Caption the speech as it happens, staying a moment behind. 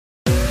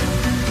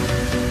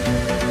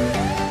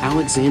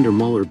Alexandre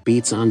Muller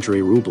beats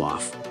Andrey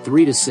Rublev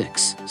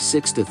 3-6,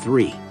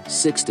 6-3,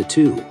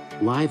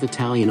 6-2, live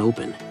Italian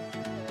Open.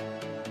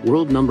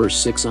 World number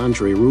 6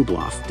 Andrey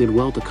Rublev did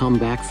well to come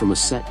back from a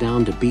set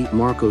down to beat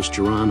Marcos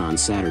Giron on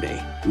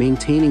Saturday,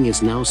 maintaining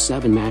his now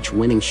 7-match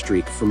winning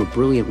streak from a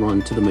brilliant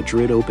run to the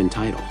Madrid Open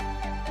title.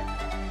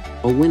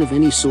 A win of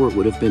any sort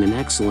would have been an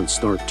excellent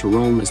start to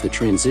Rome, as the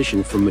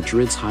transition from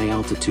Madrid's high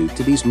altitude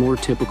to these more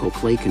typical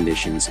clay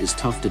conditions is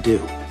tough to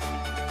do,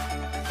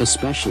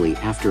 especially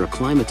after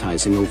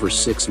acclimatizing over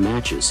 6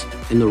 matches,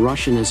 and the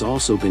Russian has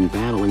also been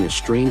battling a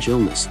strange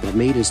illness that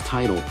made his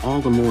title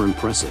all the more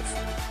impressive.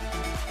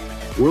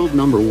 World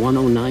number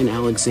 109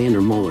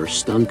 Alexandre Muller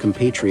stunned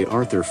compatriot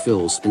Arthur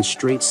Fils in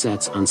straight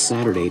sets on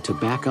Saturday to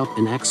back up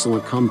an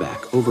excellent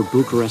comeback over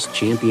Bucharest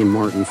champion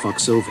Martin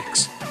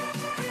Fucsovics.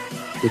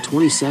 The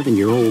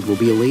 27-year-old will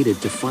be elated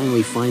to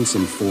finally find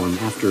some form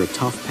after a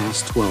tough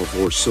past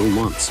 12 or so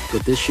months,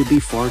 but this should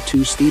be far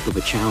too steep of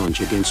a challenge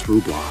against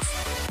Rublev,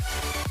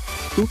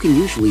 who can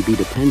usually be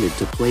depended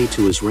to play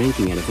to his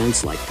ranking at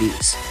events like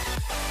these.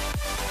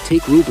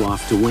 Take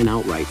Rublev to win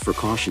outright for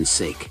caution's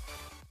sake.